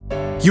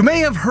You may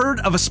have heard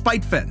of a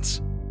spite fence,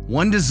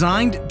 one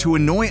designed to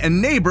annoy a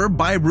neighbor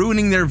by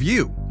ruining their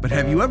view. But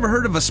have you ever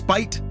heard of a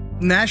spite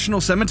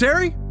national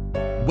cemetery?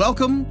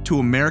 Welcome to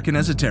American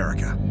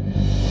Esoterica.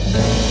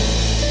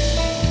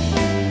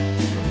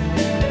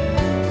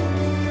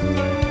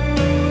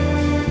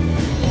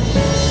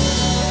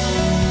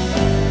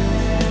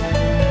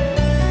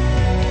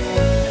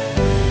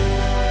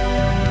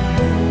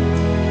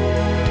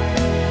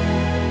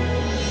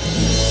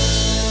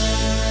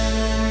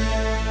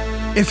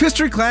 If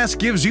history class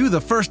gives you the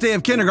first day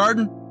of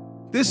kindergarten,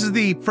 this is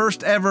the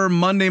first ever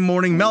Monday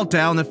morning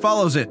meltdown that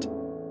follows it.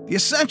 The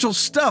essential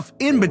stuff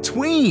in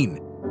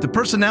between, the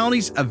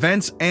personalities,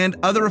 events, and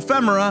other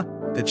ephemera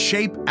that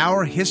shape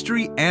our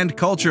history and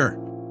culture.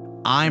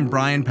 I'm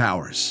Brian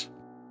Powers.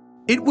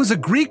 It was a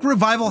Greek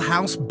revival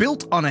house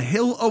built on a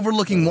hill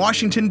overlooking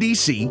Washington,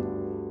 D.C.,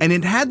 and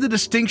it had the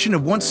distinction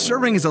of once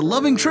serving as a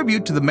loving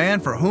tribute to the man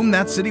for whom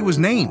that city was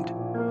named.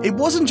 It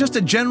wasn't just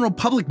a general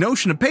public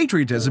notion of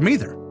patriotism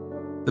either.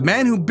 The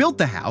man who built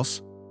the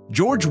house,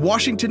 George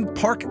Washington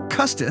Parke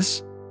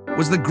Custis,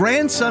 was the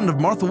grandson of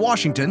Martha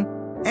Washington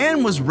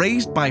and was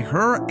raised by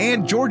her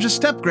and George's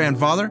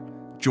step-grandfather,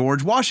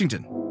 George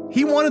Washington.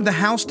 He wanted the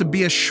house to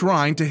be a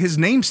shrine to his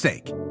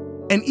namesake,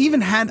 and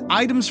even had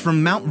items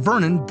from Mount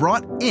Vernon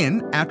brought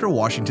in after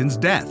Washington's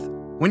death.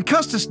 When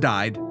Custis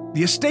died,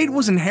 the estate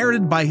was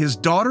inherited by his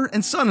daughter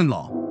and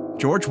son-in-law,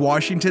 George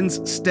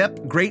Washington's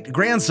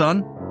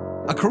step-great-grandson,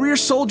 a career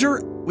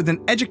soldier with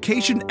an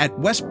education at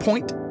West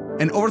Point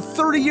and over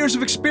 30 years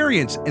of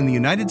experience in the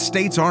United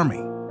States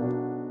Army.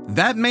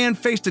 That man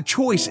faced a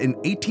choice in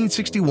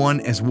 1861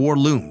 as war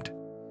loomed: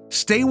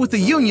 stay with the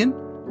Union,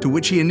 to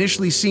which he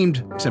initially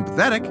seemed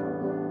sympathetic,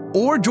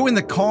 or join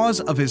the cause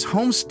of his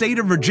home state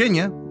of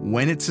Virginia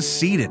when it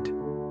seceded.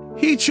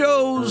 He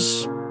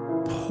chose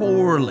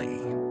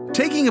poorly,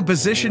 taking a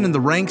position in the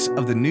ranks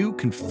of the new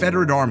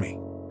Confederate Army.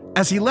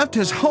 As he left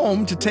his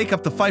home to take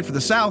up the fight for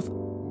the South,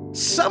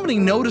 somebody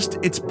noticed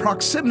its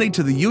proximity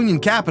to the Union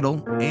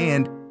capital,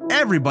 and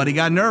everybody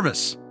got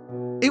nervous.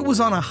 It was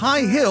on a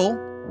high hill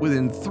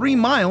within 3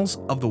 miles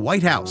of the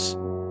White House,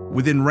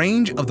 within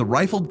range of the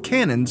rifled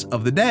cannons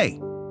of the day.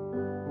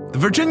 The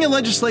Virginia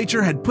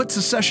legislature had put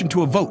secession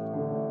to a vote,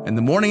 and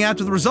the morning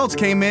after the results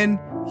came in,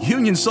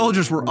 Union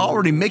soldiers were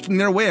already making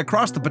their way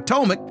across the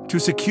Potomac to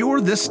secure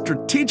this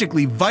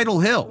strategically vital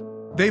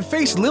hill. They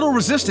faced little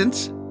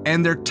resistance,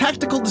 and their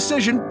tactical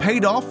decision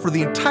paid off for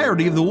the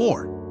entirety of the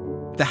war.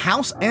 The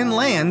house and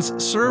lands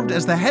served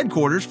as the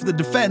headquarters for the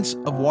defense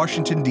of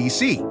Washington,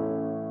 D.C. It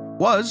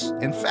was,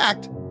 in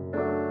fact,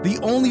 the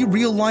only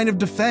real line of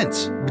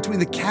defense between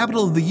the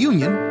capital of the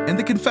Union and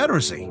the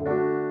Confederacy.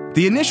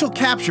 The initial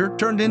capture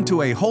turned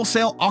into a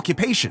wholesale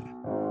occupation,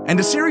 and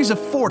a series of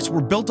forts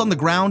were built on the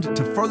ground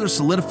to further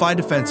solidify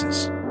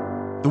defenses.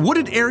 The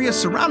wooded areas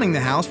surrounding the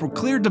house were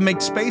cleared to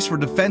make space for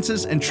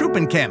defenses and troop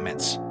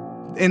encampments.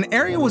 An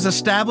area was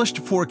established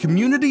for a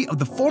community of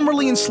the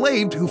formerly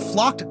enslaved who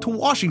flocked to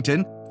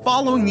Washington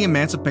following the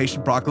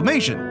Emancipation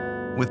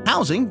Proclamation, with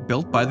housing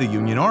built by the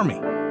Union Army.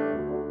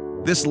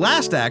 This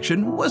last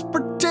action was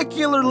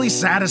particularly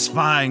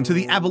satisfying to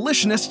the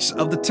abolitionists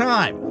of the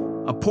time.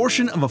 A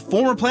portion of a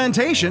former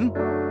plantation,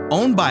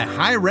 owned by a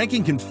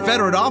high-ranking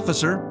Confederate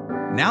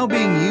officer, now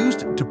being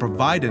used to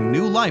provide a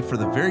new life for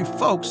the very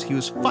folks he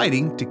was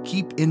fighting to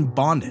keep in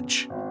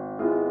bondage.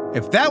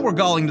 If that were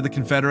galling to the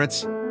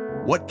Confederates,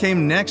 what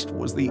came next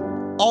was the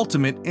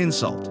ultimate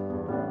insult.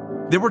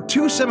 There were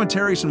 2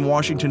 cemeteries in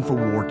Washington for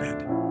war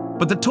dead,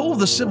 but the toll of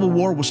the Civil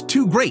War was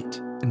too great,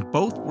 and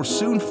both were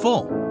soon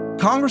full.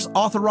 Congress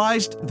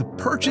authorized the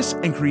purchase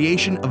and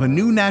creation of a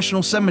new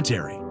national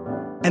cemetery,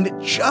 and it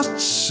just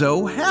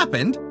so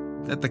happened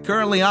that the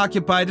currently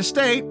occupied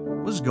estate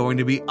was going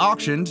to be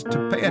auctioned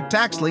to pay a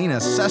tax lien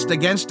assessed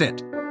against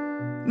it.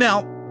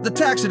 Now, the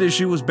tax at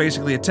issue was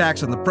basically a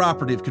tax on the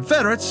property of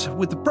Confederates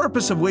with the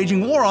purpose of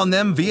waging war on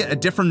them via a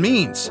different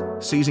means,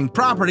 seizing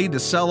property to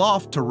sell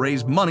off to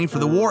raise money for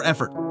the war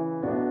effort.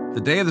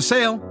 The day of the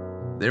sale,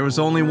 there was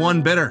only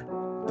one bidder,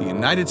 the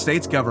United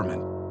States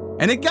government,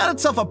 and it got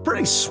itself a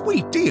pretty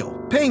sweet deal,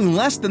 paying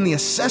less than the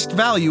assessed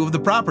value of the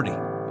property.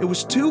 It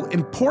was too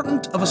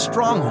important of a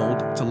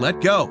stronghold to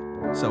let go,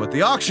 so at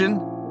the auction,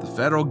 the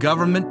federal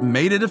government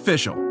made it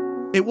official.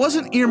 It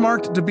wasn't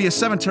earmarked to be a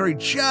cemetery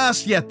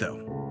just yet, though.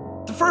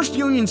 The first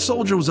Union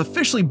soldier was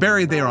officially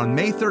buried there on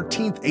May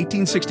 13,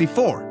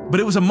 1864, but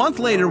it was a month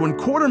later when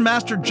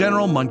Quartermaster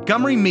General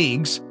Montgomery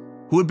Meigs,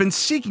 who had been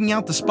seeking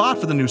out the spot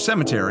for the new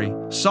cemetery,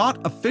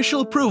 sought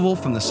official approval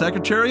from the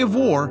Secretary of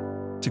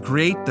War to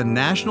create the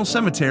National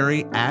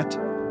Cemetery at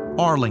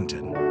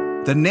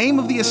Arlington, the name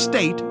of the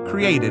estate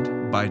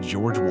created by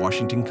George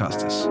Washington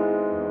Custis.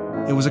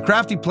 It was a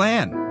crafty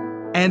plan,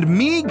 and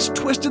Meigs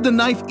twisted the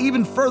knife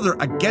even further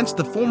against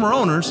the former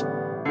owners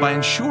by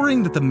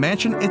ensuring that the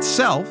mansion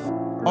itself,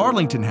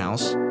 Arlington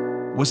House,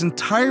 was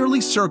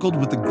entirely circled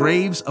with the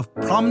graves of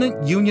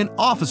prominent Union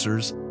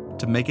officers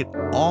to make it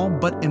all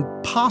but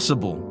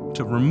impossible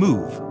to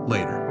remove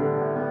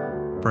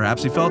later.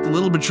 Perhaps he felt a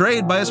little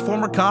betrayed by his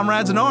former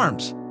comrades in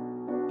arms.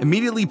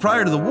 Immediately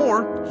prior to the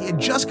war, he had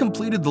just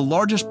completed the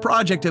largest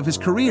project of his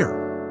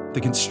career,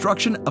 the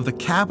construction of the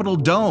Capitol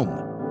Dome,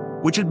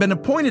 which had been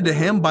appointed to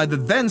him by the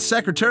then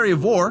Secretary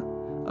of War,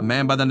 a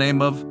man by the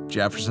name of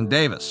Jefferson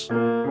Davis.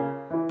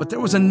 But there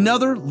was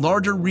another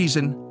larger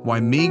reason why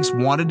Meigs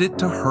wanted it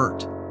to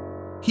hurt.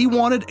 He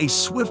wanted a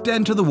swift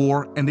end to the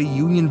war and a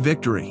Union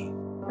victory.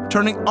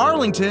 Turning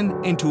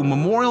Arlington into a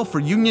memorial for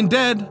Union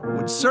dead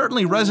would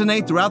certainly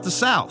resonate throughout the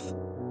South,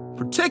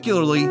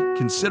 particularly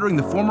considering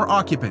the former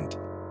occupant,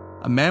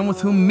 a man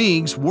with whom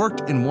Meigs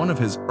worked in one of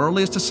his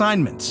earliest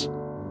assignments,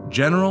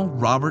 General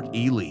Robert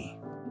E. Lee.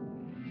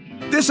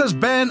 This has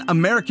been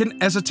American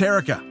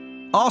Esoterica.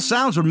 All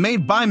sounds were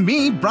made by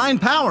me, Brian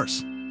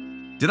Powers.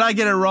 Did I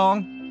get it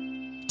wrong?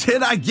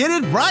 Did I get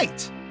it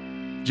right?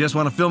 Just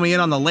want to fill me in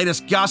on the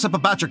latest gossip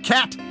about your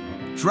cat?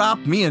 Drop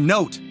me a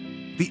note.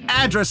 The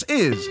address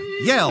is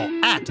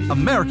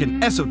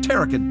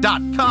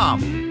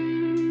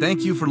yell@americanesoterica.com.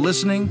 Thank you for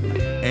listening,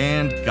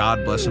 and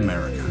God bless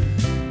America.